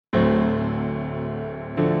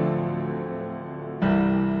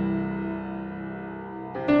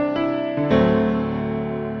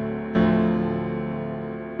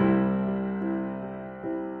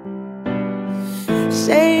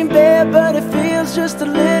Same bed, but it feels just a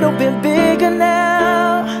little bit bigger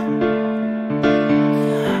now.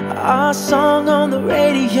 Our song on the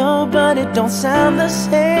radio, but it don't sound the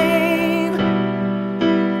same.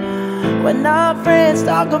 When our friends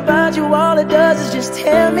talk about you, all it does is just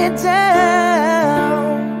tear me down.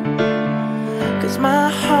 'Cause my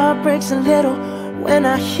heart breaks a little when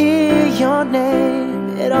I hear your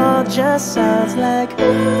name. It all just sounds like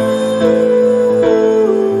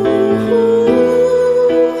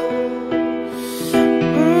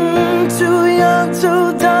too young, too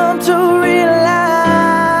dumb to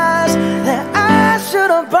realize that I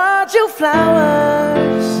should have bought you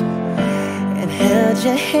flowers and held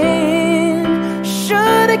your hand.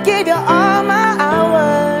 Should have gave you all my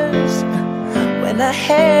hours when I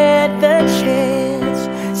had the chance.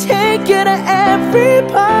 Take you to every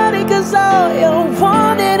party, 'cause all you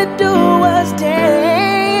wanted to do was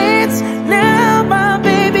dance. Now my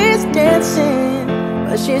baby's dancing,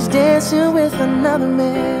 but she's dancing with another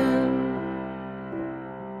man.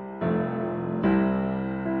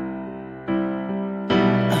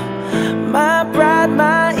 My pride,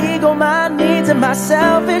 my ego, my needs, and my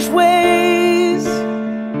selfish ways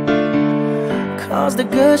caused a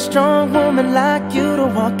good, strong woman like you to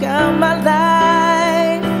walk out my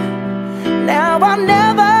life. Now I'll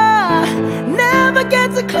never get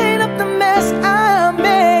to clean up the mess I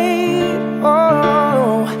made.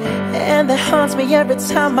 Oh, and that haunts me every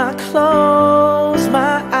time I close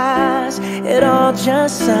my eyes. It all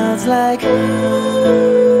just sounds like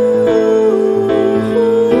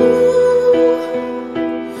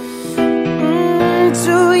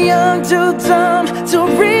too young, too dumb to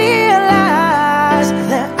realize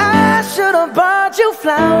that I should have bought you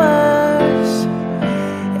flowers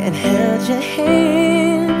and held your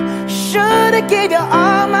hand. Should've gave you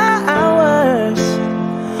all my hours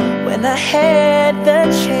when I had the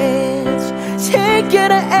chance. Take you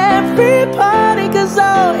to every party, 'cause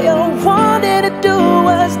all you wanted to do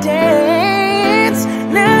was dance.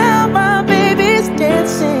 Now my baby's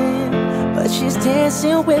dancing, but she's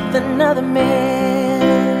dancing with another man.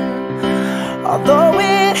 Although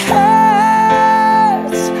it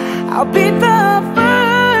hurts, I'll be the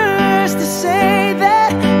first to say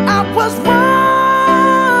that I was wrong.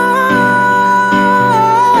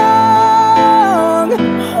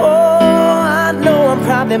 Oh, I know I'm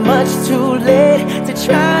probably much too late to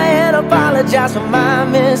try and apologize for my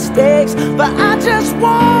mistakes, but I just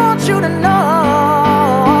want you to know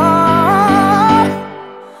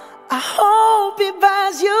I hope he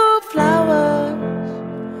buys you flowers.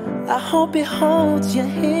 I hope he holds your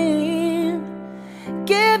hand,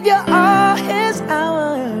 give you all his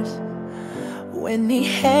hours when he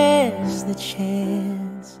has the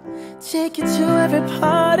chance. Take you to every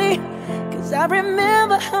party, 'cause I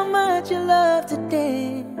remember how much you love to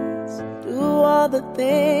dance. Do all the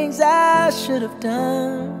things I should have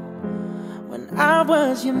done when I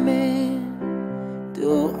was your man.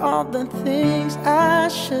 Do all the things I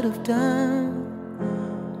should have done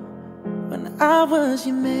when I was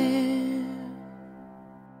your man.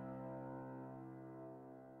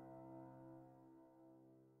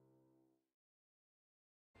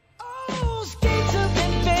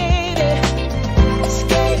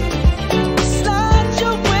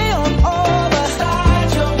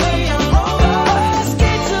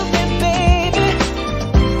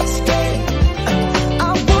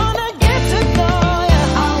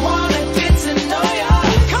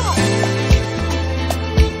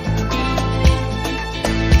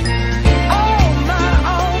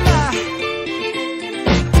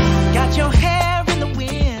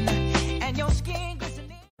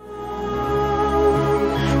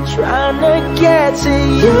 Trying to get to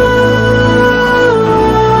you,